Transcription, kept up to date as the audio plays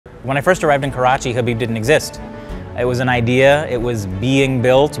When I first arrived in Karachi, Habib didn't exist. It was an idea, it was being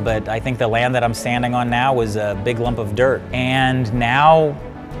built, but I think the land that I'm standing on now was a big lump of dirt. And now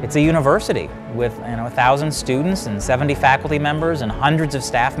it's a university with 1,000 students and 70 faculty members and hundreds of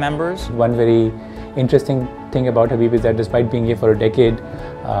staff members. One very interesting thing about Habib is that despite being here for a decade,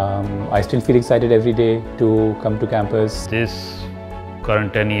 I still feel excited every day to come to campus. This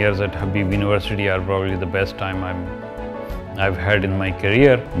current 10 years at Habib University are probably the best time I've had in my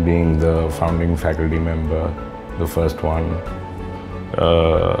career. Being the founding faculty member, the first one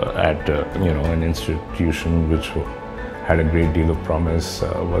at an institution which had a great deal of promise,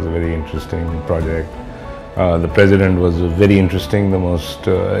 was a very interesting project. The president was very interesting, the most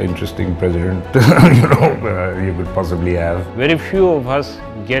interesting president you could possibly have. Very few of us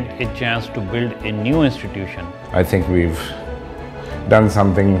get a chance to build a new institution. I think we've done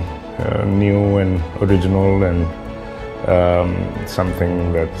something new and original and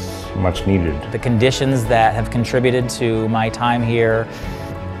something that's much needed. The conditions that have contributed to my time here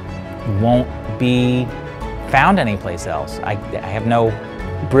won't be found anyplace else. I have no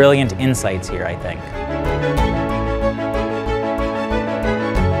brilliant insights here, I think.